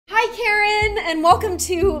everyone, and welcome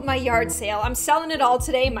to my yard sale. I'm selling it all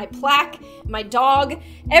today. My plaque, my dog,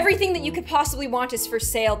 everything that you could possibly want is for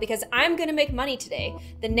sale because I'm gonna make money today.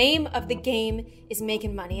 The name of the game is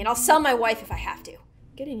making money, and I'll sell my wife if I have to.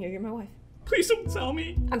 Get in here, you're my wife. Please don't sell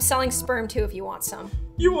me. I'm selling sperm too if you want some.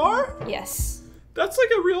 You are? Yes. That's like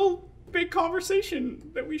a real big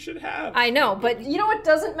conversation that we should have. I know, but you know what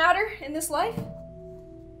doesn't matter in this life?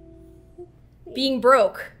 Being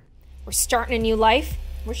broke. We're starting a new life.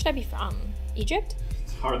 Where should I be from? Egypt?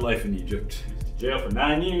 It's a hard life in Egypt. Jail for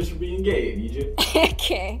 9 years for being gay in Egypt.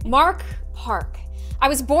 Okay. Mark Park. I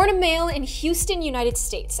was born a male in Houston, United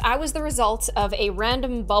States. I was the result of a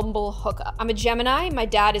random Bumble hookup. I'm a Gemini. My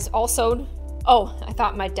dad is also... Oh, I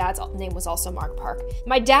thought my dad's name was also Mark Park.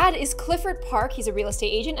 My dad is Clifford Park, he's a real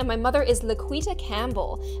estate agent, and my mother is Laquita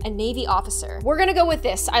Campbell, a Navy officer. We're gonna go with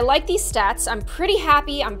this. I like these stats. I'm pretty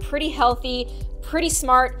happy, I'm pretty healthy, pretty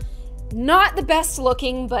smart. Not the best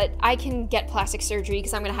looking, but I can get plastic surgery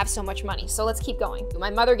because I'm gonna have so much money. So let's keep going. My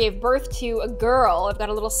mother gave birth to a girl. I've got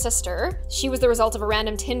a little sister. She was the result of a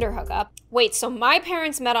random Tinder hookup. Wait, so my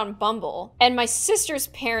parents met on Bumble, and my sister's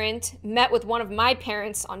parent met with one of my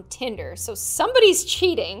parents on Tinder. So somebody's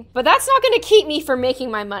cheating, but that's not gonna keep me from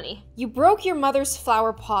making my money. You broke your mother's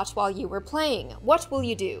flower pot while you were playing. What will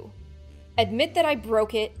you do? Admit that I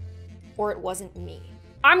broke it, or it wasn't me.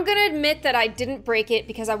 I'm gonna admit that I didn't break it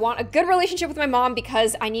because I want a good relationship with my mom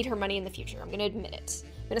because I need her money in the future. I'm gonna admit it.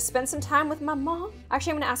 I'm gonna spend some time with my mom.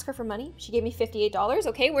 Actually, I'm gonna ask her for money. She gave me $58.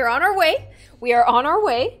 Okay, we're on our way. We are on our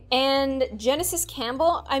way. And Genesis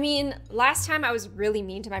Campbell, I mean, last time I was really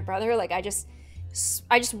mean to my brother. Like I just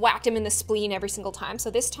whacked him in the spleen every single time.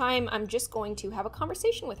 So this time I'm just going to have a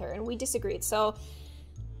conversation with her, and we disagreed. So,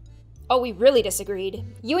 oh, we really disagreed.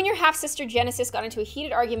 You and your half-sister Genesis got into a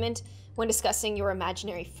heated argument when discussing your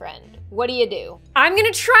imaginary friend. What do you do? I'm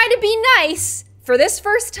gonna try to be nice for this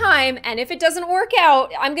first time, and if it doesn't work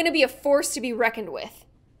out, I'm gonna be a force to be reckoned with.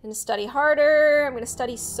 I'm gonna study harder. I'm gonna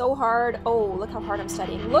study so hard. Oh, look how hard I'm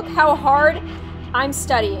studying. Look how hard I'm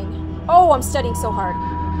studying. Oh, I'm studying so hard.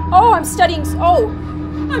 Oh, I'm studying, oh,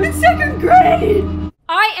 I'm in 2nd grade.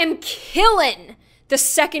 I am killing the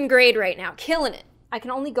 2nd grade right now, killing it. I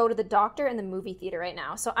can only go to the doctor and the movie theater right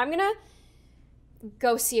now, so I'm gonna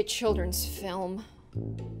go see a children's film.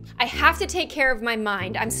 I have to take care of my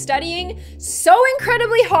mind. I'm studying so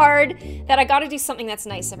incredibly hard that I gotta do something that's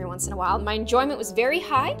nice every once in a while. My enjoyment was very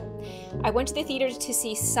high. I went to the theater to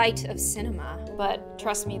see Sight of Cinema, but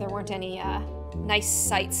trust me, there weren't any nice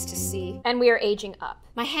sights to see. And we are aging up.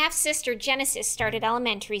 My half-sister Genesis started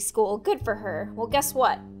elementary school. Good for her. Well, guess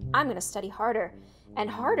what? I'm gonna study harder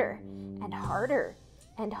and harder and harder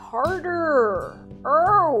and harder.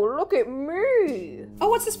 Oh, look at me. Oh,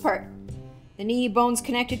 what's this part? The knee bone's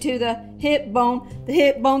connected to the hip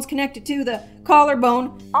bone's connected to the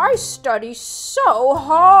collarbone. I study so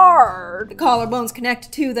hard. The collarbone's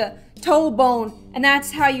connected to the toe bone, and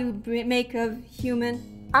that's how you make a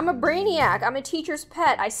human. I'm a brainiac, I'm a teacher's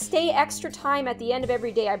pet. I stay extra time at the end of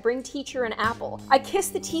every day. I bring teacher an apple. I kiss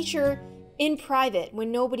the teacher in private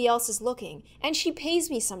when nobody else is looking, and she pays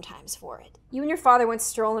me sometimes for it. You and your father went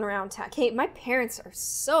strolling around town. Kate, my parents are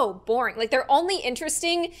so boring. Like, they're only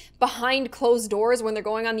interesting behind closed doors when they're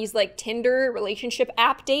going on these, like, Tinder relationship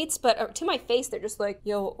app dates, but to my face, they're just like,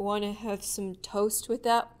 yo, wanna have some toast with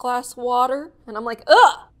that glass of water? And I'm like,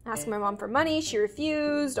 ugh! Asking my mom for money, she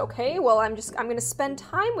refused. Okay, well, I'm gonna spend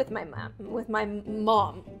time with my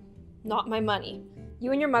mom, not my money.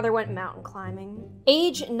 You and your mother went mountain climbing.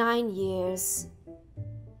 Age 9 years.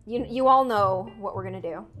 You all know what we're gonna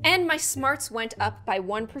do. And my smarts went up by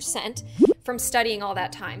 1% from studying all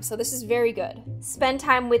that time, so this is very good. Spend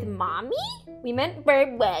time with mommy? We meant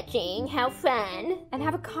bird watching, how fun. And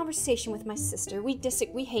have a conversation with my sister. We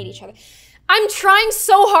hate each other. I'm trying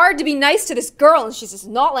so hard to be nice to this girl, and she's just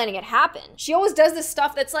not letting it happen. She always does this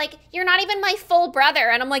stuff that's like, you're not even my full brother,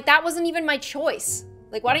 and I'm like, that wasn't even my choice.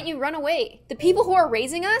 Like, why don't you run away? The people who are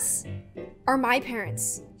raising us are my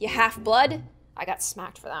parents. You half-blood? I got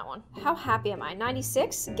smacked for that one. How happy am I?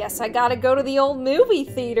 96? Guess I gotta go to the old movie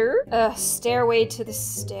theater. Stairway to the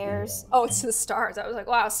Stairs. Oh, it's to the stars. I was like,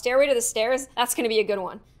 wow, Stairway to the Stairs? That's gonna be a good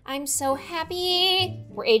one. I'm so happy.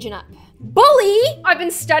 We're aging up. Bully! I've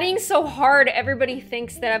been studying so hard, everybody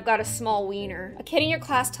thinks that I've got a small wiener. A kid in your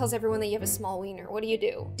class tells everyone that you have a small wiener. What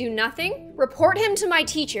do? Do nothing? Report him to my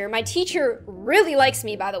teacher. My teacher really likes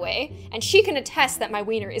me, by the way, and she can attest that my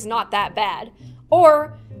wiener is not that bad.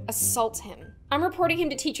 Or assault him. I'm reporting him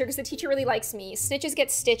to teacher because the teacher really likes me. Snitches get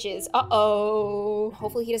stitches. Uh-oh.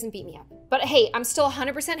 Hopefully he doesn't beat me up. But hey, I'm still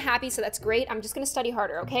 100% happy, so that's great. I'm just gonna study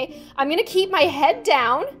harder, okay? I'm gonna keep my head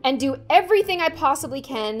down and do everything I possibly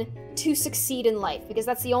can to succeed in life, because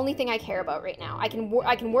that's the only thing I care about right now. I can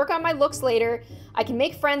work on my looks later, I can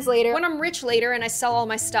make friends later. When I'm rich later and I sell all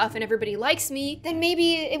my stuff and everybody likes me, then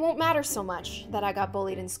maybe it won't matter so much that I got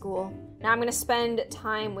bullied in school. Now I'm gonna spend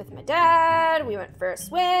time with my dad. We went for a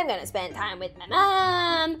swim, gonna spend time with my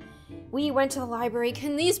mom. We went to the library.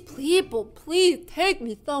 Can these people please take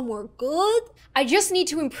me somewhere good? I just need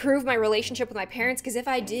to improve my relationship with my parents, because if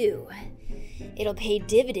I do, it'll pay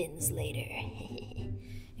dividends later.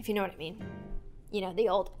 If you know what I mean. You know, the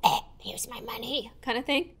old, here's my money kind of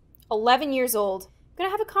thing. 11 years old. I'm gonna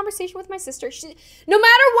have a conversation with my sister. No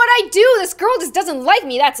matter what I do, this girl just doesn't like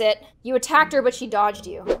me, that's it. You attacked her, but she dodged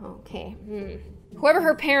you. Okay, Whoever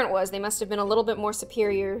her parent was, they must have been a little bit more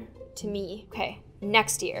superior to me. Okay,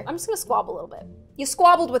 next year. I'm just gonna squabble a little bit. You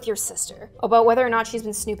squabbled with your sister about whether or not she's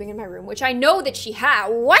been snooping in my room, which I know that she had.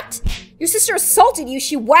 What? Your sister assaulted you,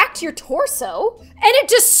 she whacked your torso, and it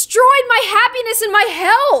destroyed my happiness and my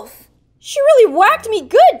health. She really whacked me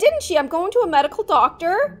good, didn't she? I'm going to a medical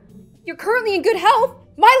doctor. You're currently in good health.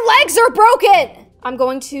 My legs are broken. I'm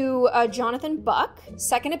going to Jonathan Buck,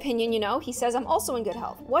 second opinion, you know. He says I'm also in good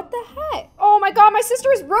health. What the heck? Oh my God, my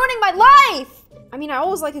sister is ruining my life. I mean, I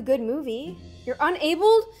always like a good movie. You're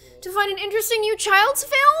unable to find an interesting new child's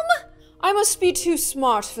film? I must be too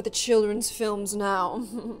smart for the children's films now.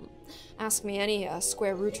 Ask me any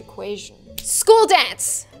square root equation. School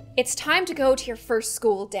dance! It's time to go to your first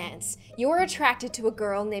school dance. You're attracted to a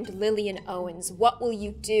girl named Lillian Owens. What will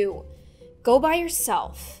you do? Go by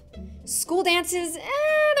yourself. School dances,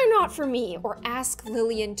 they're not for me. Or ask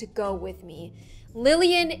Lillian to go with me.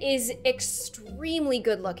 Lillian is extremely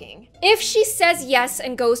good looking. If she says yes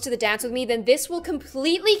and goes to the dance with me, then this will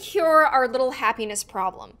completely cure our little happiness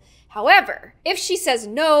problem. However, if she says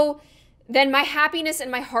no, then my happiness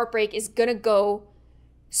and my heartbreak is gonna go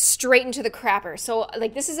straight into the crapper. So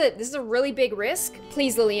like this is a really big risk.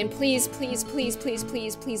 Please, Lillian, please, please, please, please,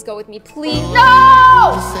 please, please go with me. Please.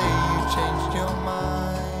 No!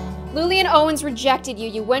 Lillian Owens rejected you.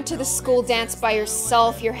 You went to the school dance by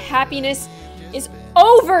yourself. Your happiness is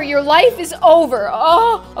over. Your life is over.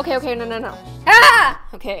 Oh, okay, no. Ah!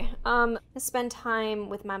 Okay, let's spend time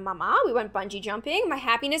with my mama. We went bungee jumping. My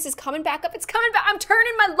happiness is coming back up. It's coming back. I'm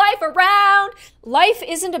turning my life around. Life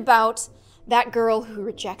isn't about that girl who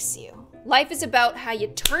rejects you. Life is about how you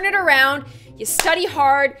turn it around, you study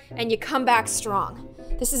hard, and you come back strong.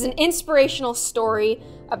 This is an inspirational story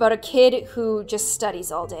about a kid who just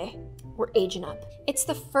studies all day. We're aging up. It's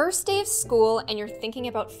the first day of school and you're thinking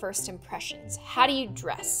about first impressions. How do you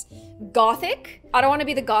dress? Gothic? I don't want to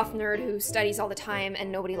be the goth nerd who studies all the time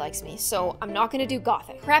and nobody likes me, so I'm not gonna do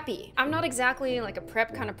gothic. Preppy. I'm not exactly like a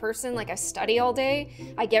prep kind of person. Like I study all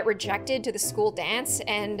day, I get rejected to the school dance,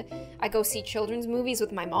 and I go see children's movies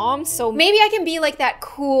with my mom, so maybe I can be like that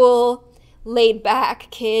cool, laid back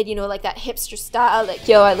kid, you know, like that hipster style, like,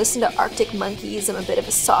 yo, I listen to Arctic Monkeys, I'm a bit of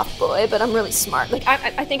a soft boy, but I'm really smart. Like,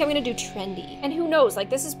 I think I'm gonna do trendy. And who knows, like,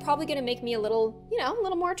 this is probably gonna make me a little, you know, a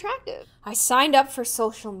little more attractive. I signed up for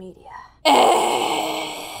social media.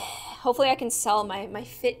 Hopefully I can sell my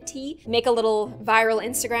fit tee, make a little viral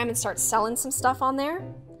Instagram and start selling some stuff on there.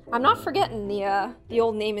 I'm not forgetting the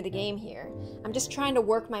old name of the game here. I'm just trying to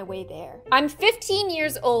work my way there. I'm 15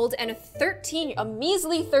 years old and a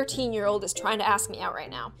measly 13-year-old is trying to ask me out right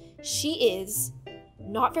now. She is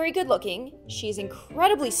not very good looking. She's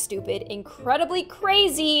incredibly stupid, incredibly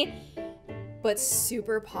crazy, but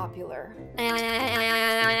super popular.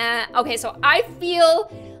 Okay, so I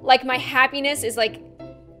feel like my happiness is like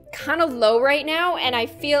kind of low right now, and I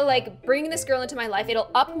feel like bringing this girl into my life,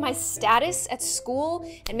 it'll up my status at school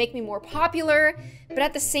and make me more popular, but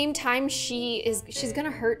at the same time, she's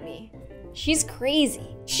gonna hurt me. She's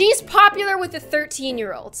crazy. She's popular with the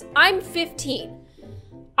 13-year-olds. I'm 15.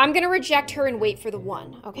 I'm gonna reject her and wait for the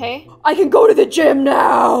one, okay? I can go to the gym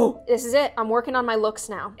now! This is it. I'm working on my looks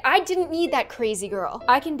now. I didn't need that crazy girl.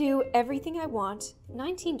 I can do everything I want.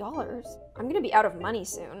 $19. I'm gonna be out of money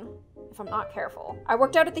soon if I'm not careful. I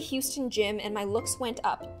worked out at the Houston gym and my looks went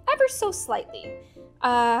up ever so slightly.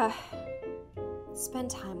 Spend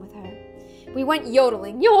time with her. We went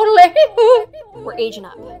yodeling. We're aging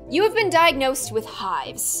up. You have been diagnosed with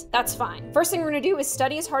hives. That's fine. First thing we're gonna do is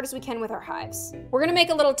study as hard as we can with our hives. We're gonna make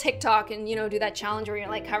a little TikTok and, you know, do that challenge where you're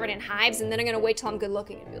like covered in hives, and then I'm gonna wait till I'm good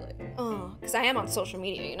looking and be like, oh, because I am on social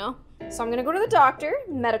media, you know? So I'm gonna go to the doctor,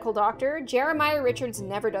 medical doctor. Jeremiah Richards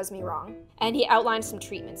never does me wrong. And he outlined some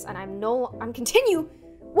treatments, and I'm continue.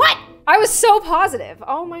 What? I was so positive.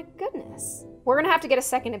 Oh my goodness. We're gonna have to get a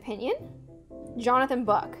second opinion. Jonathan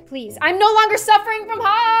Buck, please. I'm no longer suffering from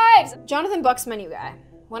hives! Jonathan Buck's my new guy.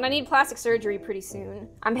 When I need plastic surgery pretty soon,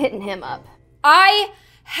 I'm hitting him up. I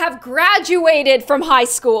have graduated from high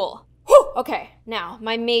school. Whew! Okay, now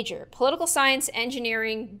my major, political science,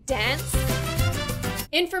 engineering, dance,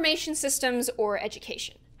 information systems, or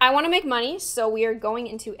education. I want to make money, so we are going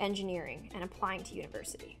into engineering and applying to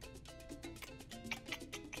university.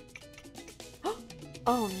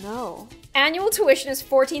 Oh no. Annual tuition is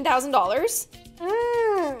 $14,000.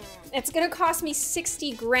 It's gonna cost me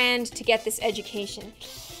 60 grand to get this education.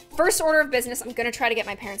 First order of business, I'm gonna try to get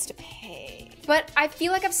my parents to pay. But I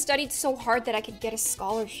feel like I've studied so hard that I could get a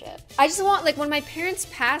scholarship. I just want, like, when my parents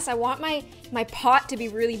pass, I want my pot to be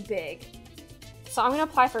really big. So I'm gonna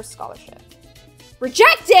apply for a scholarship.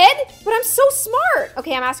 Rejected? But I'm so smart.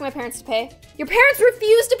 Okay, I'm asking my parents to pay. Your parents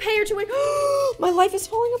refuse to pay your tuition. My life is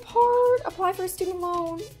falling apart. Apply for a student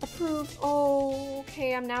loan. Approved. Oh,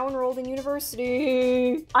 okay, I'm now enrolled in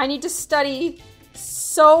university. I need to study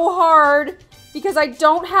so hard because I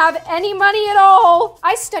don't have any money at all.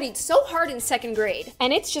 I studied so hard in second grade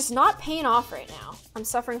and it's just not paying off right now. I'm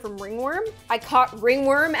suffering from ringworm. I caught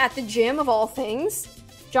ringworm at the gym of all things.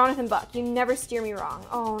 Jonathan Buck, you never steer me wrong.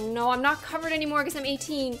 Oh no, I'm not covered anymore because I'm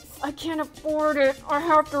 18. I can't afford it. I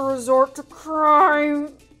have to resort to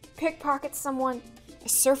crime. Pickpocket someone. A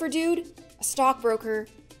surfer dude, a stockbroker,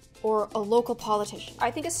 or a local politician. I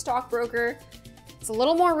think a stockbroker, it's a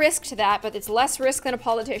little more risk to that, but it's less risk than a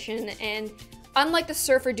politician. And unlike the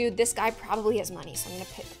surfer dude, this guy probably has money, so I'm gonna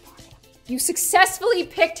pickpocket him. You successfully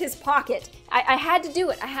picked his pocket. I had to do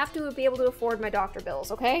it. I have to be able to afford my doctor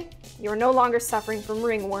bills, okay? You're no longer suffering from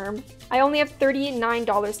ringworm. I only have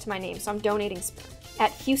 $39 to my name, so I'm donating sperm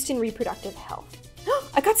at Houston Reproductive Health.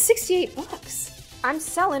 I got 68 bucks. I'm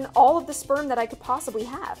selling all of the sperm that I could possibly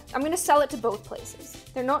have. I'm gonna sell it to both places.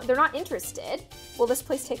 They're not interested. Will this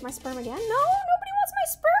place take my sperm again? No, nobody wants my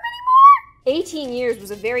sperm anymore. 18 years was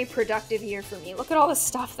a very productive year for me. Look at all the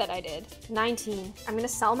stuff that I did. 19, I'm gonna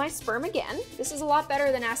sell my sperm again. This is a lot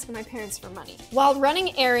better than asking my parents for money. While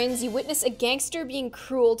running errands, you witness a gangster being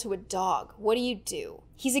cruel to a dog. What do?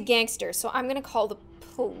 He's a gangster, so I'm gonna call the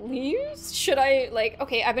police? Should I,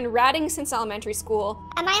 okay, I've been ratting since elementary school.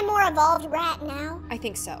 Am I a more evolved rat now? I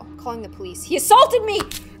think so. Calling the police. He assaulted me!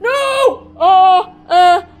 No!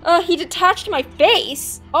 He detached my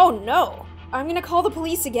face. Oh no. I'm gonna call the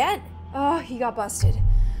police again. Oh, he got busted.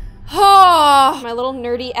 Oh, my little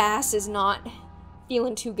nerdy ass is not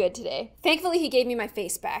feeling too good today. Thankfully, he gave me my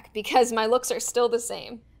face back because my looks are still the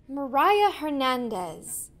same. Mariah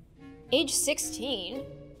Hernandez, age 16,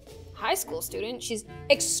 high school student. She's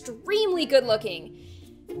extremely good looking,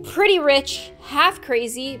 pretty rich, half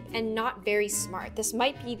crazy, and not very smart. This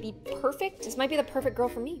might be the perfect girl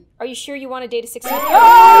for me. Are you sure you want to date a 16? No,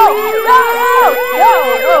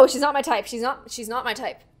 she's not my type. She's not my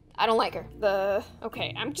type. I don't like her.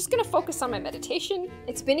 Okay, I'm just gonna focus on my meditation.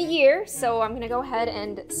 It's been a year, so I'm gonna go ahead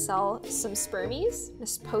and sell some spermies.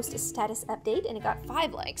 Just post a status update, and it got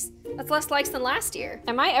 5 likes. That's less likes than last year.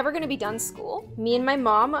 Am I ever gonna be done school? Me and my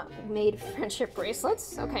mom made friendship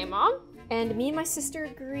bracelets. Okay, Mom. And me and my sister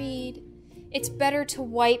agreed it's better to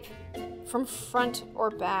wipe from front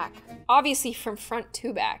or back. Obviously from front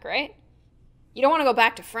to back, right? You don't wanna go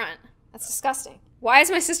back to front. That's disgusting. Why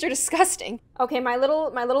is my sister disgusting? Okay, my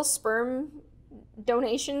little sperm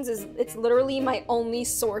donations it's literally my only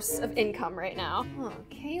source of income right now. Oh,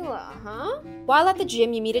 Kayla, huh? While at the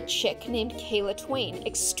gym, you meet a chick named Kayla Twain.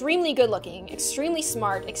 Extremely good looking, extremely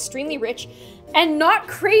smart, extremely rich, and not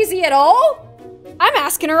crazy at all? I'm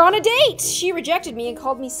asking her on a date. She rejected me and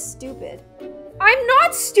called me stupid. I'm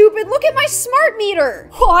not stupid, look at my smart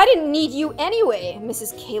meter. Well, I didn't need you anyway,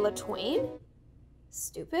 Mrs. Kayla Twain.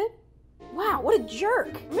 Stupid? Wow, what a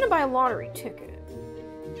jerk. I'm gonna buy a lottery ticket.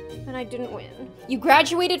 And I didn't win. You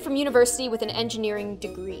graduated from university with an engineering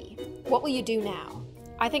degree. What will you do now?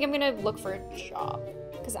 I think I'm gonna look for a job,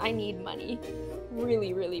 because I need money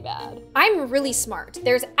really, really bad. I'm really smart.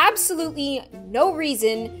 There's absolutely no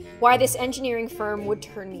reason why this engineering firm would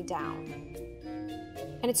turn me down.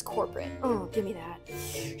 And it's corporate. Oh, give me that.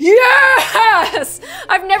 Yes!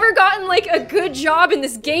 I've never gotten a good job in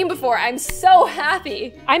this game before. I'm so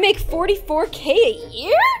happy. I make 44K a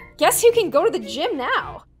year? Guess who can go to the gym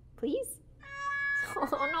now? Please?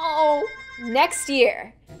 Oh no. Next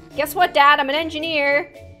year. Guess what, Dad? I'm an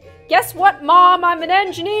engineer. Guess what, Mom? I'm an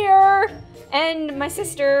engineer. And my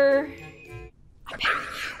sister.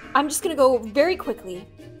 I'm just gonna go very quickly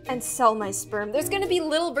and sell my sperm. There's gonna be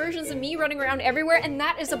little versions of me running around everywhere, and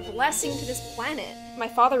that is a blessing to this planet. My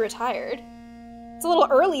father retired. It's a little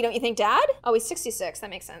early, don't you think, Dad? Oh, he's 66, that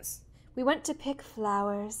makes sense. We went to pick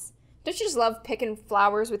flowers. Don't you just love picking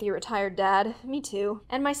flowers with your retired dad? Me too.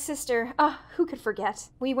 And my sister. Who could forget?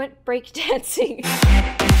 We went breakdancing.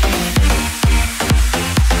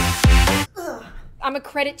 I'm a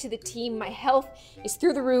credit to the team. My health is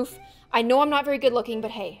through the roof. I know I'm not very good looking, but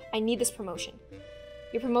hey, I need this promotion.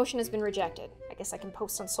 Your promotion has been rejected. I guess I can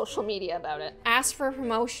post on social media about it. Asked for a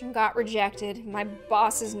promotion, got rejected. My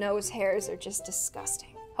boss's nose hairs are just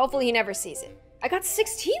disgusting. Hopefully he never sees it. I got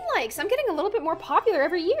 16 likes. I'm getting a little bit more popular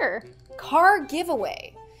every year. Car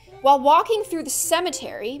giveaway. While walking through the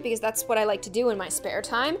cemetery, because that's what I like to do in my spare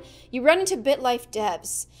time, you run into Bitlife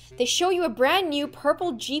devs. They show you a brand new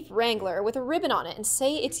purple Jeep Wrangler with a ribbon on it and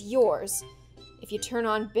say it's yours if you turn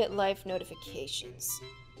on Bitlife notifications.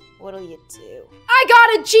 What'll you do? I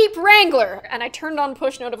got a Jeep Wrangler! And I turned on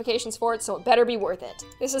push notifications for it, so it better be worth it.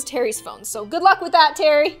 This is Terry's phone, so good luck with that,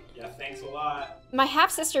 Terry. Yeah, thanks a lot. My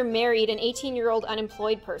half-sister married an 18-year-old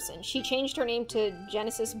unemployed person. She changed her name to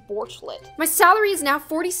Genesis Borchlet. My salary is now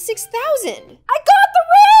 $46,000. I got the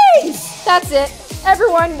raise! That's it.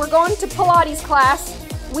 Everyone, we're going to Pilates class.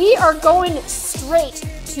 We are going straight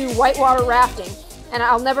to whitewater rafting. And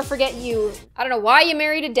I'll never forget you. I don't know why you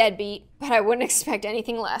married a deadbeat, but I wouldn't expect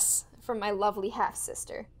anything less from my lovely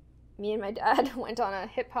half-sister. Me and my dad went on a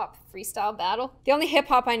hip-hop freestyle battle. The only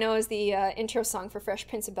hip-hop I know is the intro song for Fresh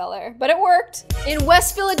Prince of Bel-Air, but it worked. In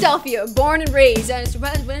West Philadelphia, born and raised, that's the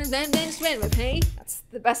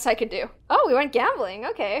best I could do. Oh, we went gambling.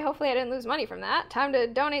 Okay, hopefully I didn't lose money from that. Time to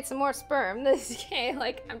donate some more sperm. Okay,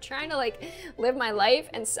 like, I'm trying to like live my life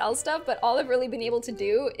and sell stuff, but all I've really been able to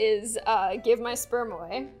do is give my sperm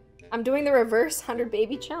away. I'm doing the reverse 100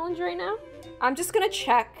 baby challenge right now. I'm just gonna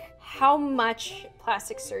check how much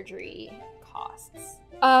plastic surgery costs.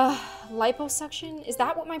 Liposuction? Is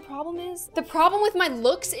that what my problem is? The problem with my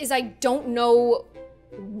looks is I don't know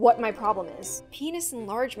what my problem is. Penis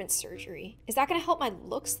enlargement surgery. Is that gonna help my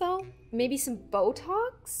looks though? Maybe some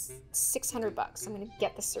Botox? $600. I'm gonna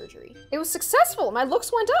get the surgery. It was successful. My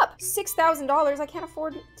looks went up. $6,000. I can't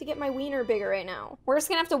afford to get my wiener bigger right now. We're just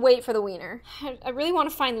gonna have to wait for the wiener. I really want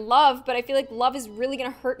to find love, but I feel like love is really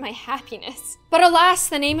gonna hurt my happiness. But alas,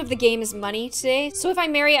 the name of the game is money today. So if I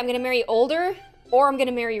marry, I'm gonna marry older or I'm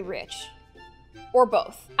gonna marry rich. Or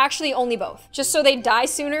both. Actually, only both. Just so they die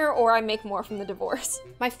sooner or I make more from the divorce.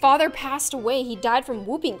 My father passed away. He died from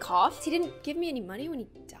whooping cough. He didn't give me any money when he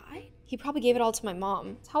died? He probably gave it all to my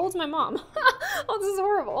mom. How old's my mom? Oh, this is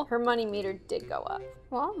horrible. Her money meter did go up.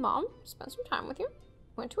 Well, mom, spent some time with you.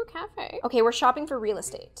 Went to a cafe. Okay, we're shopping for real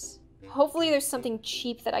estate. Hopefully there's something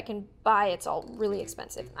cheap that I can buy. It's all really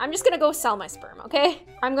expensive. I'm just gonna go sell my sperm, okay?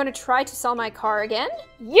 I'm gonna try to sell my car again.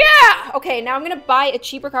 Yeah! Okay, now I'm gonna buy a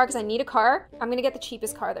cheaper car because I need a car. I'm gonna get the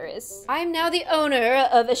cheapest car there is. I am now the owner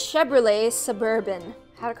of a Chevrolet Suburban.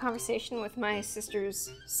 Had a conversation with my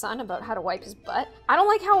sister's son about how to wipe his butt. I don't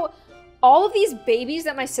like how all of these babies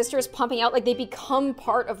that my sister is pumping out, like they become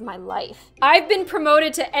part of my life. I've been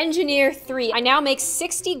promoted to Engineer 3. I now make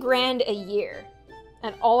 60 grand a year.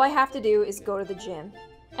 And all I have to do is go to the gym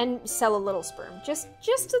and sell a little sperm. Just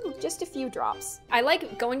a few drops. I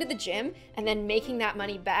like going to the gym and then making that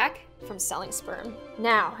money back from selling sperm.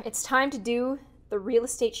 Now, it's time to do the real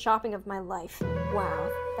estate shopping of my life. Wow,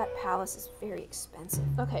 that palace is very expensive.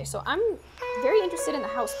 Okay, so I'm very interested in the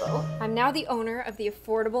houseboat. I'm now the owner of the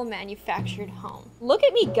affordable manufactured home. Look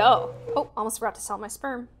at me go. Oh, almost forgot to sell my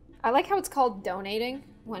sperm. I like how it's called donating,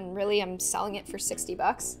 when really I'm selling it for 60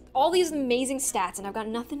 bucks. All these amazing stats and I've got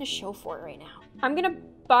nothing to show for it right now. I'm gonna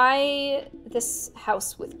buy this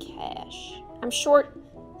house with cash. I'm short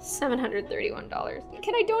 $731.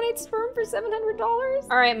 Can I donate sperm for $700?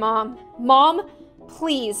 All right, Mom. Mom,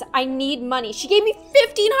 please, I need money. She gave me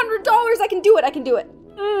 $1,500. I can do it, I can do it.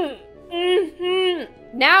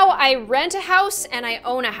 Now I rent a house and I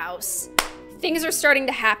own a house. Things are starting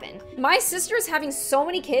to happen. My sister is having so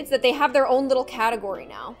many kids that they have their own little category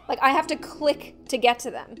now. Like, I have to click to get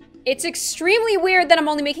to them. It's extremely weird that I'm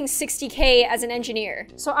only making 60K as an engineer.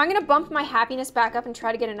 So I'm gonna bump my happiness back up and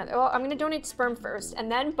try to get another. Well, I'm gonna donate sperm first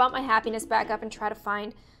and then bump my happiness back up and try to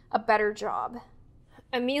find a better job.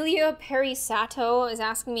 Amelia Perry Sato is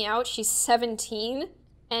asking me out. She's 17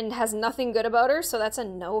 and has nothing good about her, so that's a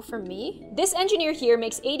no for me. This engineer here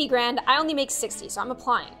makes 80 grand. I only make 60, so I'm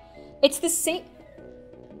applying. It's the same.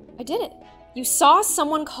 I did it. You saw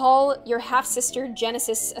someone call your half-sister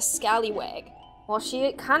Genesis a scallywag. Well,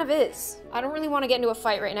 she kind of is. I don't really want to get into a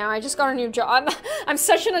fight right now. I just got a new job. I'm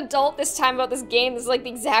such an adult this time about this game. This is like the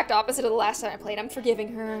exact opposite of the last time I played. I'm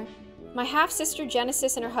forgiving her. My half-sister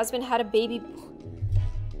Genesis and her husband had a baby.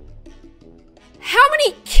 How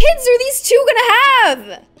many kids are these two gonna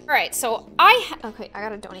have? All right, so okay, I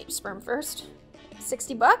gotta donate sperm first.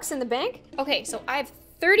 60 bucks in the bank. Okay, so I have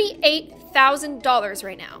 $38,000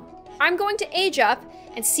 right now. I'm going to age up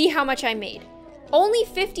and see how much I made. Only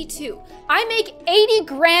 52. I make 80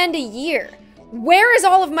 grand a year. Where is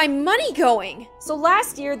all of my money going? So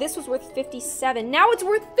last year, this was worth 57. Now it's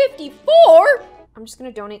worth 54. I'm just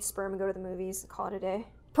gonna donate sperm and go to the movies, call it a day.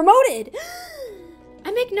 Promoted!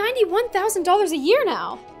 I make $91,000 a year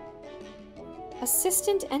now.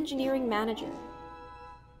 Assistant engineering manager.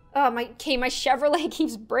 Oh, my Chevrolet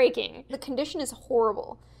keeps breaking. The condition is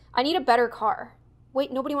horrible. I need a better car.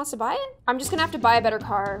 Wait, nobody wants to buy it? I'm just gonna have to buy a better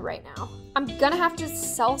car right now. I'm gonna have to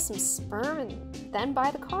sell some sperm and then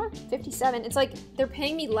buy the car? 57, it's like they're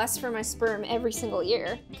paying me less for my sperm every single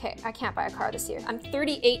year. Okay, I can't buy a car this year. I'm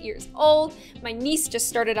 38 years old. My niece just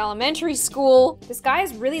started elementary school. This guy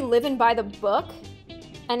is really living by the book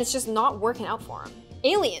and it's just not working out for him.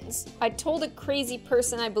 Aliens. I told a crazy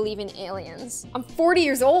person I believe in aliens. I'm 40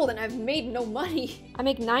 years old and I've made no money. I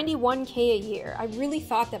make 91K a year. I really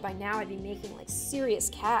thought that by now I'd be making like serious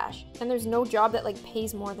cash. And there's no job that like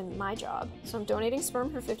pays more than my job. So I'm donating sperm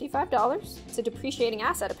for $55. It's a depreciating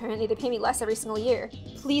asset. Apparently they pay me less every single year.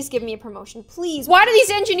 Please give me a promotion, please. Why do these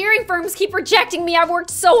engineering firms keep rejecting me? I've worked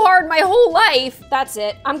so hard my whole life. That's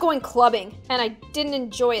it. I'm going clubbing and I didn't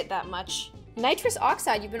enjoy it that much. Nitrous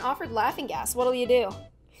oxide, you've been offered laughing gas. What'll you do?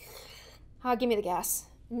 Give me the gas.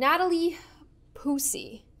 Natalie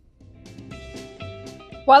Pussy.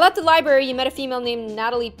 While at the library, you met a female named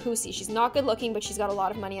Natalie Pussy. She's not good looking, but she's got a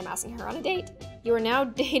lot of money. I'm asking her on a date. You are now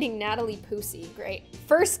dating Natalie Pussy. Great.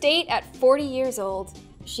 First date at 40 years old.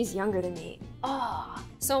 She's younger than me. Oh.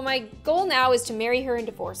 So my goal now is to marry her and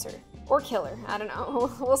divorce her. Or kill her, I don't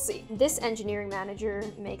know, we'll see. This engineering manager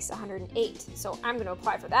makes 108, so I'm gonna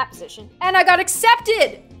apply for that position. And I got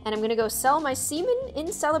accepted! And I'm gonna go sell my semen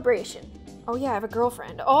in celebration. Oh yeah, I have a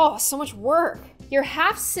girlfriend. Oh, so much work. Your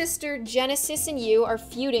half-sister Genesis and you are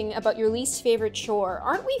feuding about your least favorite chore.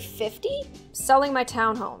 Aren't we 50? Selling my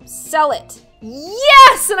townhome, sell it.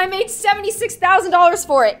 Yes, and I made $76,000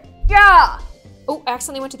 for it, yeah! Oh, I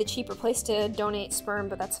accidentally went to the cheaper place to donate sperm,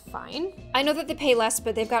 but that's fine. I know that they pay less,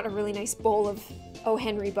 but they've got a really nice bowl of O.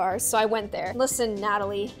 Henry bars, so I went there. Listen,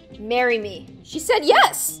 Natalie, marry me. She said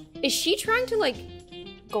yes! Is she trying to, like,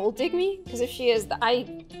 gold dig me? Because if she is,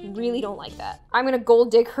 I really don't like that. I'm gonna gold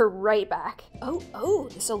dig her right back. Oh,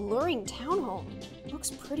 this alluring townhome. Looks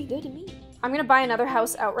pretty good to me. I'm gonna buy another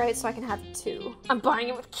house outright so I can have two. I'm buying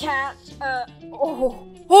it with cash.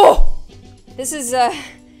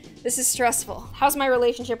 This is stressful. How's my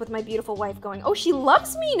relationship with my beautiful wife going? Oh, she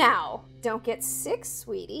loves me now. Don't get sick,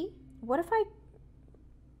 sweetie. What if I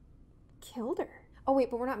killed her? Oh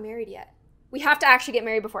wait, but we're not married yet. We have to actually get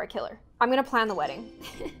married before I kill her. I'm gonna plan the wedding.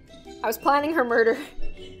 I was planning her murder.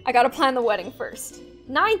 I gotta plan the wedding first.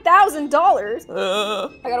 $9,000?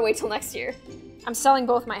 I gotta wait till next year. I'm selling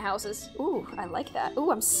both my houses. Ooh, I like that.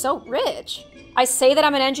 Ooh, I'm so rich. I say that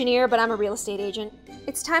I'm an engineer, but I'm a real estate agent.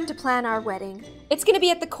 It's time to plan our wedding. It's gonna be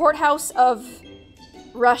at the courthouse of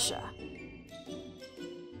Russia.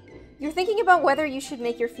 You're thinking about whether you should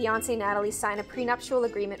make your fiancée Natalie sign a prenuptial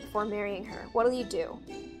agreement before marrying her. What'll you do?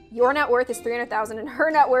 Your net worth is $300,000 and her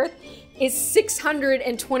net worth is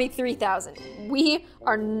 $623,000. We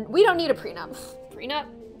don't need a prenup. Prenup?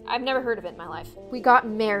 I've never heard of it in my life. We got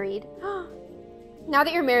married. Now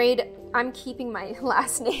that you're married, I'm keeping my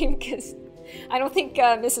last name because I don't think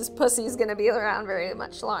Mrs. Pussy is gonna be around very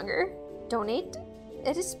much longer. Donate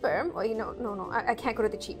it is sperm. Oh, no, I can't go to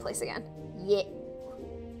the cheap place again. Yeah.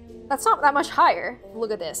 That's not that much higher.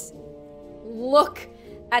 Look at this. Look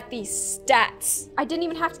at these stats. I didn't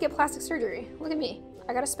even have to get plastic surgery. Look at me.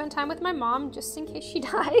 I gotta spend time with my mom just in case she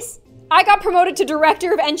dies. I got promoted to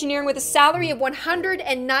director of engineering with a salary of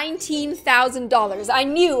 $119,000. I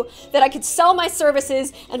knew that I could sell my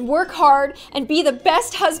services and work hard and be the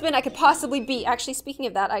best husband I could possibly be. Actually, speaking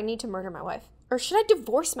of that, I need to murder my wife. Or should I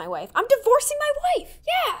divorce my wife? I'm divorcing my wife,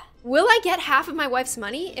 yeah. Will I get half of my wife's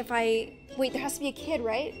money if wait, there has to be a kid,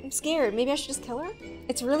 right? I'm scared, maybe I should just kill her?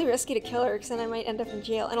 It's really risky to kill her because then I might end up in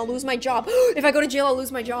jail and I'll lose my job. If I go to jail, I'll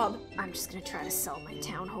lose my job. I'm just gonna try to sell my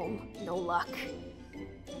townhome, no luck.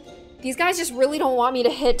 These guys just really don't want me to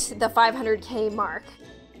hit the 500K mark.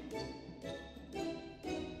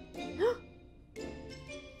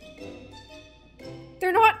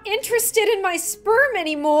 They're not interested in my sperm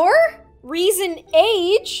anymore. Reason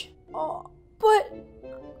age. Oh, but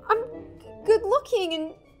I'm good looking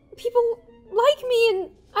and people like me and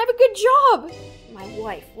I have a good job. My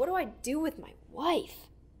wife, what do I do with my wife?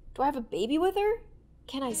 Do I have a baby with her?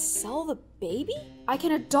 Can I sell the baby? I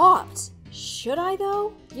can adopt. Should I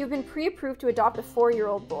though? You've been pre-approved to adopt a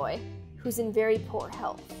 4-year-old boy who's in very poor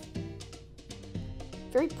health.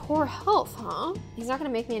 Very poor health, huh? He's not gonna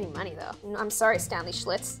make me any money though. I'm sorry, Stanley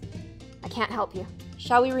Schlitz. I can't help you.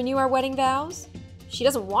 Shall we renew our wedding vows? She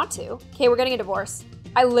doesn't want to. Okay, we're getting a divorce.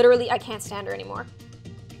 I can't stand her anymore.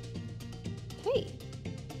 Hey.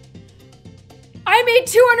 I made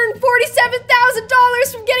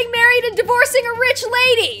 $247,000 from getting married and divorcing a rich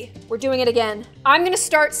lady. We're doing it again. I'm gonna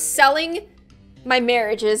start selling my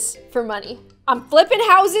marriages for money. I'm flipping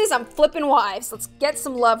houses, I'm flipping wives. Let's get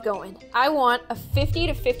some love going. I want a 50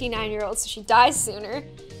 to 59-year-old so she dies sooner,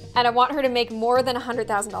 and I want her to make more than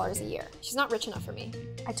 $100,000 a year. She's not rich enough for me.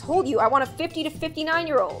 I told you, I want a 50 to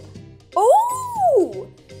 59-year-old. Oh,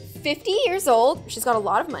 50 years old. She's got a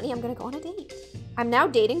lot of money. I'm gonna go on a date. I'm now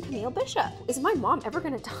dating Camille Bishop. Is my mom ever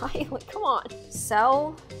gonna die? Like, come on.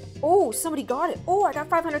 Sell. Oh, somebody got it. Oh, I got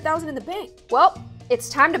 500,000 in the bank. Well, it's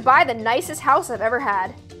time to buy the nicest house I've ever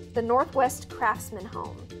had. The Northwest Craftsman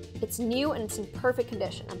home. It's new and it's in perfect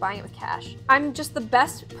condition. I'm buying it with cash. I'm just the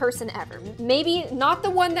best person ever. Maybe not the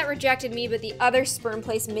one that rejected me, but the other sperm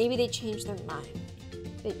place, maybe they changed their mind.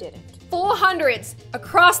 They didn't. Full hundreds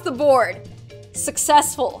across the board.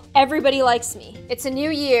 Successful. Everybody likes me. It's a new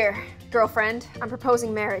year, girlfriend. I'm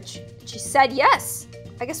proposing marriage. She said yes.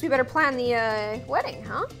 I guess we better plan the wedding,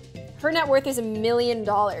 huh? Her net worth is $1 million.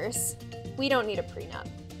 We don't need a prenup.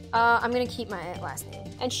 I'm gonna keep my last name.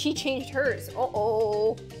 And she changed hers.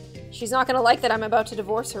 Uh-oh. She's not gonna like that I'm about to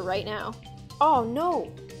divorce her right now. Oh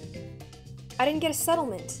no. I didn't get a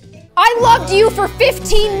settlement. I loved you for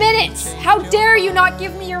 15 minutes! How dare you not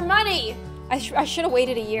give me your money? I should have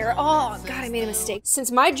waited a year. Oh God, I made a mistake.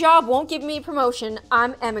 Since my job won't give me a promotion,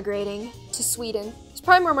 I'm emigrating to Sweden. There's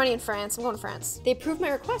probably more money in France. I'm going to France. They approved my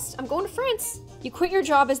request. I'm going to France. You quit your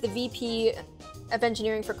job as the VP of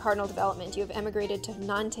engineering for Cardinal Development. You have emigrated to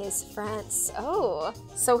Nantes, France. Oh,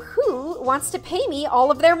 so who wants to pay me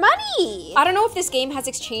all of their money? I don't know if this game has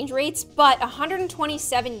exchange rates, but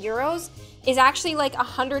 127 euros is actually like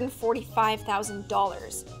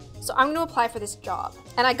 $145,000. So I'm gonna apply for this job.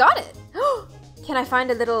 And I got it. Can I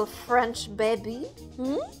find a little French baby?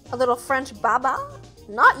 A little French baba?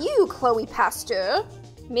 Not you, Chloe Pasteur.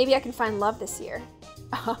 Maybe I can find love this year.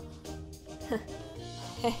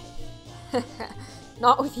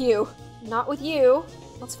 Not with you. Not with you.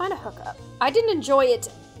 Let's find a hookup. I didn't enjoy it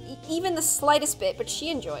even the slightest bit, but she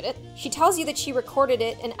enjoyed it. She tells you that she recorded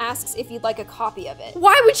it and asks if you'd like a copy of it.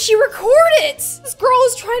 Why would she record it? This girl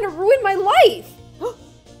is trying to ruin my life.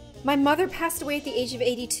 My mother passed away at the age of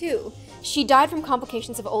 82. She died from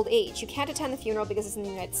complications of old age. You can't attend the funeral because it's in the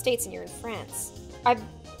United States and you're in France. I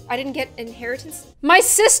didn't get inheritance. My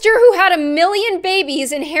sister, who had 1 million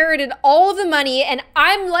babies, inherited all of the money, and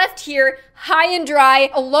I'm left here high and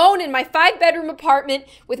dry, alone in my 5-bedroom apartment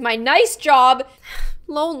with my nice job,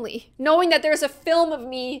 lonely, knowing that there's a film of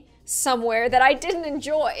me somewhere that I didn't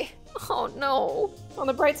enjoy. Oh no. On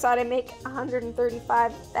the bright side, I make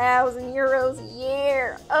 135,000 euros a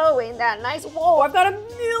year. Oh, ain't that nice? Whoa, I've got 1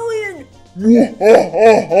 million!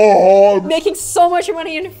 Making so much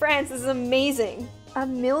money in France, this is amazing.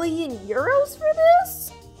 1 million euros for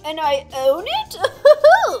this? And I own it?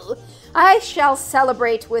 I shall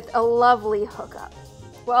celebrate with a lovely hookup.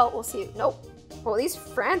 Well, we'll see. Nope. Well, these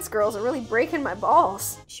France girls are really breaking my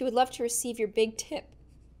balls. She would love to receive your big tip.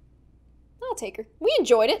 I'll take her. We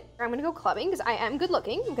enjoyed it. I'm gonna go clubbing because I am good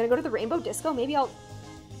looking. I'm gonna go to the Rainbow Disco. Maybe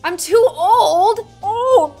I'm too old.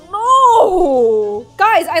 Oh no!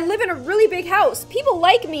 Guys, I live in a really big house. People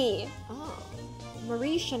like me. Oh,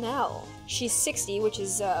 Marie Chanel. She's 60, which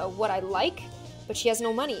is what I like, but she has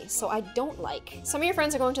no money, so I don't like. Some of your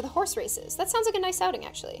friends are going to the horse races. That sounds like a nice outing,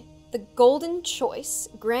 actually. The Golden Choice,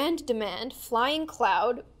 Grand Demand, Flying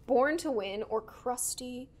Cloud, Born to Win, or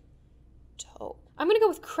Crusty Toe. I'm gonna go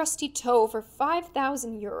with Crusty Toe for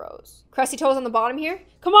 5,000 euros. Crusty Toe's on the bottom here.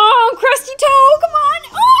 Come on, Crusty Toe, come on!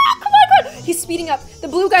 Oh, come on, come on! He's speeding up. The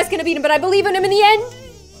blue guy's gonna beat him, but I believe in him in the end.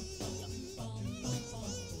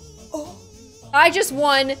 Oh. I just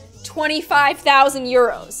won 25,000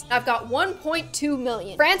 euros. I've got 1.2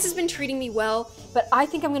 million. France has been treating me well, but I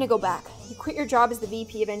think I'm gonna go back. You quit your job as the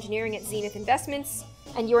VP of engineering at Zenith Investments,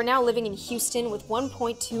 and you are now living in Houston with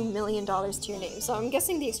 $1.2 million to your name. So I'm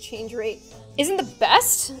guessing the exchange rate isn't the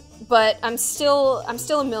best, but I'm still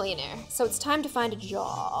a millionaire. So it's time to find a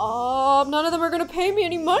job. None of them are gonna pay me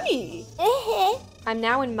any money. I'm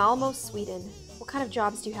now in Malmo, Sweden. What kind of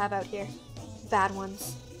jobs do you have out here? Bad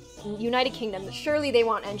ones. United Kingdom, surely they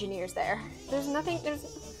want engineers there.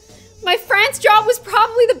 My France job was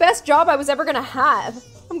probably the best job I was ever gonna have.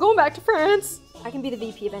 I'm going back to France. I can be the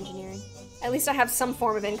VP of engineering. At least I have some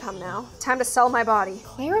form of income now. Time to sell my body.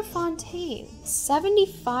 Clara Fontaine,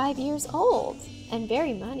 75 years old and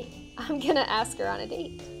very money. I'm gonna ask her on a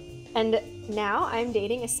date. And Now I'm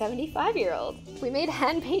dating a 75-year-old. We made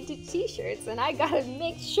hand-painted t-shirts, and I gotta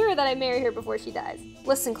make sure that I marry her before she dies.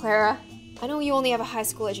 Listen, Clara, I know you only have a high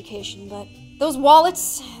school education, but those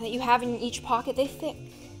wallets that you have in each pocket, they thick.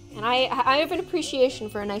 And I have an appreciation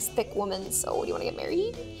for a nice thick woman, so do you want to get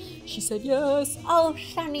married? She said yes. Oh,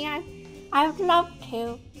 Sonny, I would love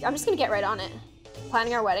to. I'm just gonna get right on it.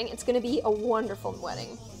 Planning our wedding. It's gonna be a wonderful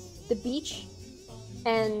wedding. The beach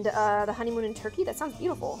and the honeymoon in Turkey, that sounds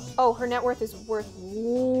beautiful. Oh, her net worth is worth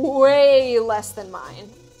way less than mine.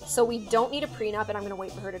 So we don't need a prenup, and I'm gonna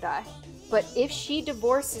wait for her to die. But if she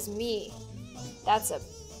divorces me, that's a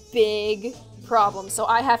big problem, so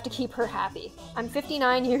I have to keep her happy. I'm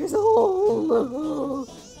 59 years old.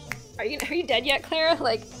 Are you dead yet, Clara?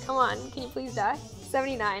 Like, come on, can you please die?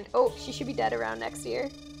 79. Oh, she should be dead around next year.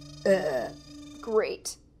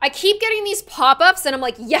 Great. I keep getting these pop-ups and I'm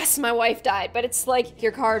like, yes, my wife died, but it's like,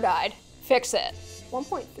 your car died. Fix it.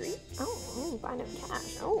 1.3? Oh, buying him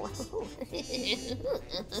cash. Oh.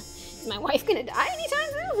 Is my wife gonna die anytime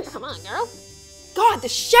soon? Come on, girl. God, the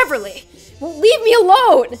Chevrolet won't leave me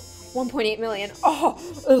alone. 1.8 million.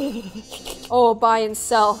 Oh, buy and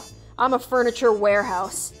sell. I'm a furniture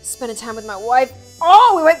warehouse. Spending time with my wife.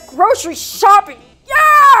 Oh, we went grocery shopping.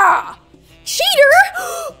 Yeah!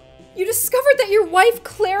 Cheater! You discovered that your wife,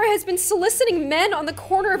 Clara, has been soliciting men on the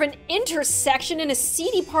corner of an intersection in a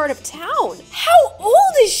seedy part of town. How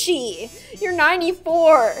old is she? You're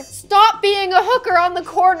 94. Stop being a hooker on the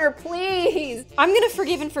corner, please. I'm gonna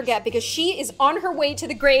forgive and forget because she is on her way to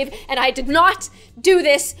the grave and I did not do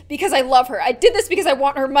this because I love her. I did this because I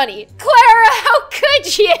want her money. Clara, how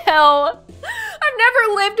could you? I've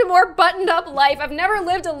never lived a more buttoned up life. I've never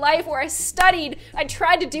lived a life where I studied. I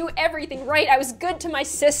tried to do everything right. I was good to my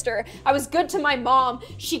sister. I was good to my mom.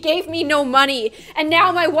 She gave me no money. And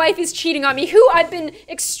now my wife is cheating on me, who I've been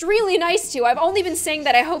extremely nice to. I've only been saying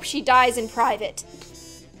that I hope she dies in private.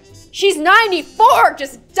 She's 94,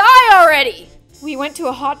 just die already. We went to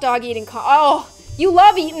a hot dog eating oh, you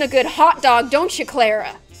love eating a good hot dog, don't you,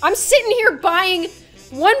 Clara? I'm sitting here buying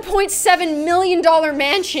 $1.7 million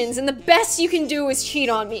mansions, and the best you can do is cheat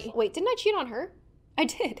on me. Wait, didn't I cheat on her? I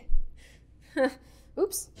did.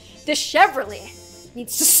 Oops. The Chevrolet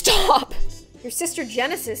needs to stop. Your sister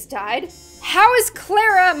Genesis died. How is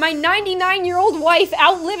Clara, my 99-year-old wife,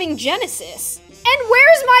 outliving Genesis? And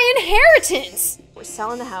where's my inheritance? We're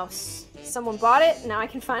selling the house. Someone bought it, now I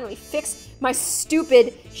can finally fix my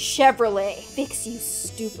stupid Chevrolet. Fix, you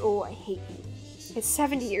stupid. Oh, I hate you. It's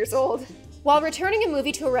 70 years old. While returning a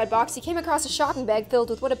movie to a red box, he came across a shopping bag filled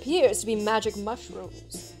with what appears to be magic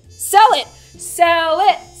mushrooms. Sell it! Sell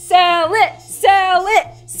it! Sell it! Sell it!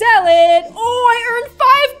 Sell it! Oh, I earned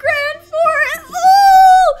 $5 grand for it!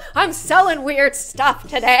 Oh! I'm selling weird stuff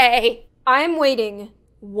today. I'm waiting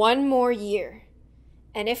 1 more year.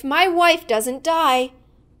 And if my wife doesn't die,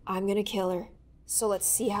 I'm gonna kill her. So let's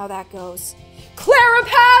see how that goes. Clara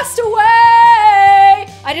passed away!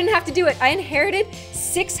 I didn't have to do it. I inherited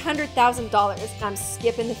 $600,000. I'm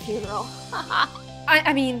skipping the funeral.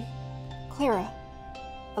 I mean, Clara,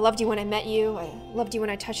 I loved you when I met you. I loved you when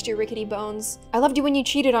I touched your rickety bones. I loved you when you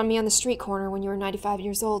cheated on me on the street corner when you were 95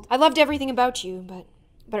 years old. I loved everything about you, but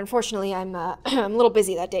unfortunately I'm I'm a little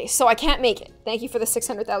busy that day, so I can't make it. Thank you for the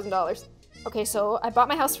 $600,000. Okay, so I bought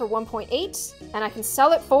my house for 1.8, and I can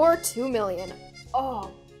sell it for 2 million.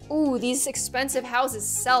 Oh, ooh, these expensive houses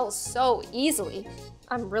sell so easily.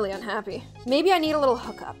 I'm really unhappy. Maybe I need a little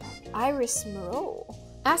hookup. Iris Moreau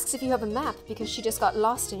asks if you have a map because she just got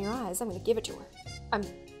lost in your eyes. I'm gonna give it to her.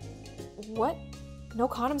 What? No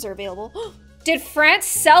condoms are available. Did France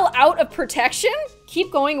sell out of protection?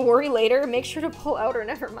 Keep going, worry later. Make sure to pull out or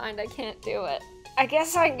never mind, I can't do it. I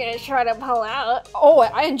guess I'm gonna try to pull out. Oh,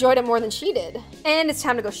 I enjoyed it more than she did. And it's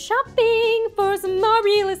time to go shopping for some more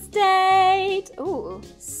real estate. Ooh,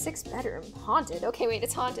 6-bedroom, haunted. Okay, wait,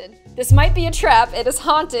 it's haunted. This might be a trap, it is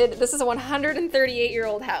haunted. This is a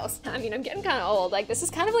 138-year-old house. I mean, I'm getting kind of old. Like, this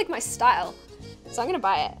is kind of like my style. So I'm gonna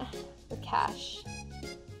buy it with cash.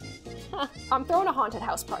 I'm throwing a haunted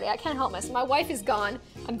house party. I can't help myself. My wife is gone.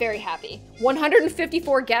 I'm very happy.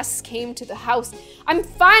 154 guests came to the house. I'm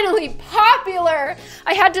finally popular!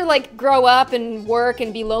 I had to like grow up and work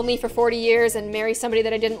and be lonely for 40 years and marry somebody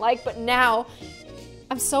that I didn't like, but now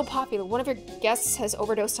I'm so popular. One of your guests has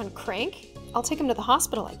overdosed on crank. I'll take him to the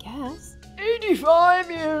hospital, I guess.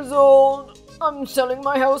 85 years old. I'm selling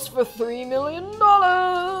my house for $3 million.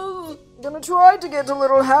 Gonna try to get a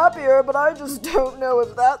little happier, but I just don't know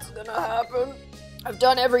if that's gonna happen. I've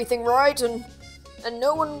done everything right and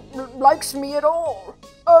no one likes me at all.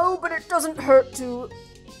 Oh, but it doesn't hurt to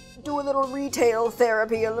do a little retail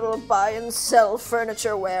therapy, a little buy and sell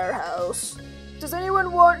furniture warehouse. Does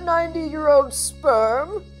anyone want 90-year-old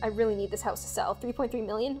sperm? I really need this house to sell. 3.3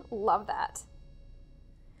 million? Love that.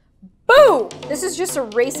 Boom! This is just a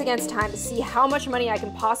race against time to see how much money I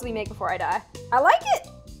can possibly make before I die. I like it!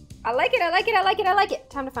 I like it, I like it, I like it, I like it.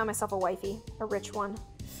 Time to find myself a wifey. A rich one.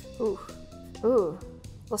 Ooh. Ooh.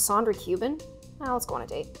 Lysandra Cuban? Well, let's go on a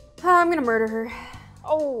date. I'm gonna murder her.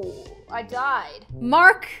 Oh, I died.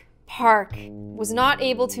 Mark Park was not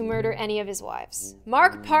able to murder any of his wives.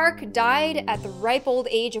 Mark Park died at the ripe old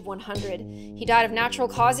age of 100. He died of natural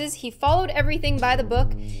causes, he followed everything by the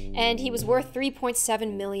book, and he was worth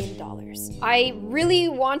 $3.7 million. I really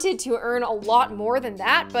wanted to earn a lot more than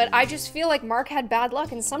that, but I just feel like Mark had bad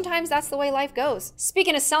luck, and sometimes that's the way life goes.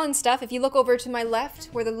 Speaking of selling stuff, if you look over to my left,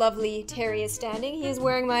 where the lovely Terry is standing, he is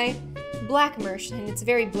wearing my black merch, and it's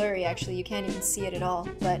very blurry actually, you can't even see it at all,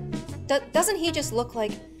 but doesn't he just look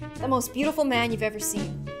like the most beautiful man you've ever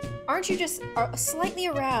seen? Aren't you just slightly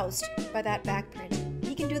aroused by that back print?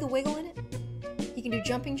 He can do the wiggle in it. He can do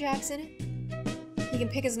jumping jacks in it. He can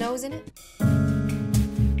pick his nose in it.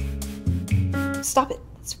 Stop it.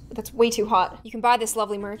 That's way too hot. You can buy this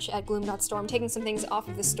lovely merch at gloom.store. I'm taking some things off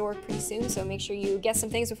of the store pretty soon, so make sure you get some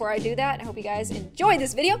things before I do that. I hope you guys enjoyed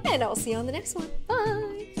this video, and I'll see you on the next one.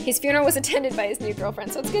 Bye! His funeral was attended by his new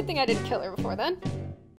girlfriend, so it's a good thing I didn't kill her before then.